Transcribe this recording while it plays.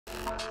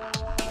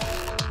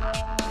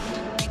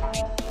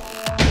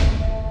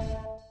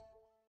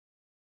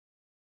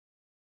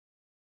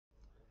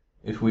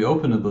If we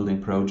open a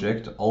building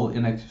project, all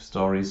inactive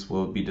stories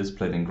will be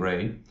displayed in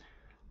gray.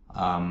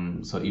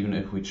 So even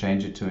if we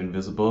change it to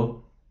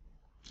invisible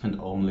and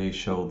only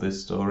show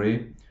this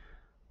story,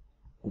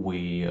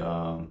 we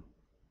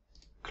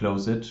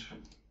close it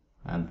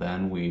and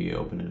then we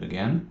open it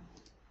again.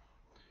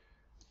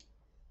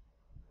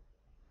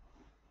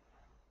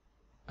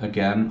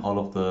 Again, all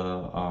of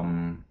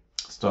the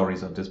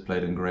stories are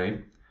displayed in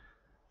gray.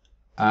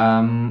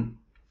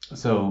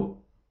 So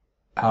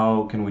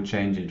how can we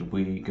change it?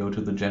 We go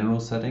to the general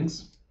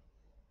settings,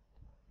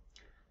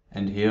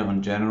 and here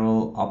on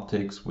general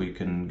optics we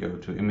can go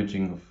to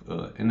imaging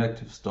of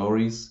inactive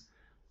stories,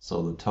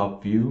 so the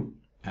top view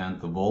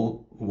and the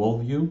wall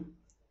view.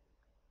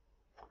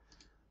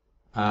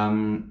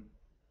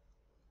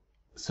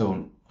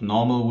 So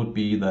normal would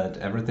be that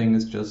everything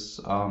is just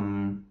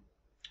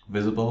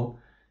visible.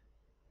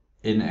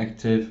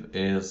 Inactive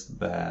is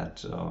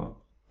that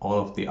all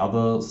of the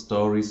other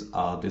stories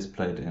are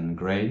displayed in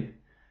gray.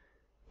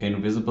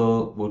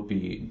 Invisible would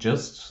be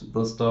just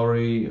the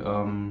story,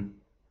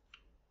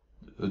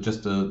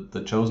 just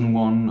the chosen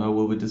one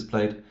will be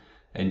displayed.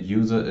 And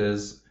user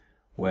is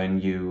when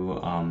you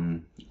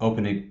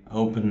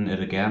open it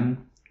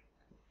again,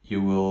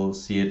 you will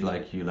see it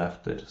like you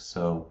left it.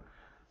 So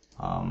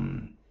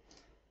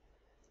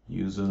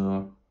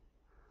user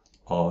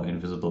or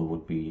invisible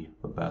would be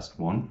the best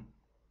one.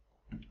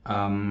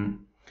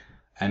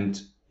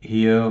 And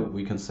here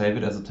we can save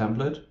it as a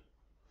template.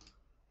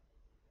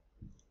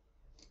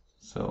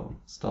 So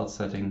start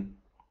setting.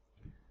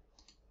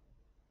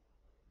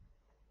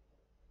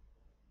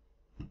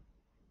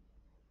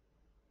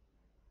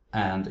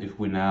 And if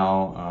we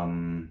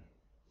now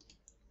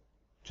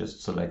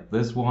just select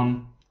this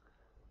one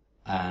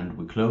and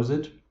we close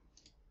it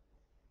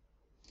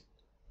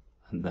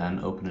and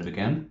then open it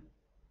again,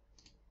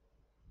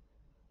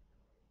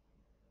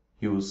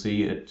 you will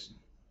see it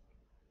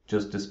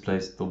just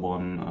displays the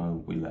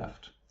one we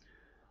left.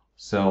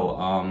 So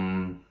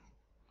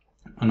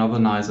another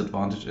nice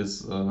advantage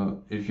is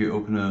if you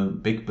open a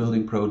big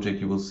building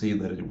project, you will see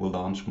that it will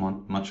launch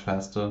much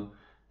faster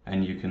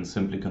and you can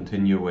simply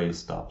continue where you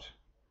stopped.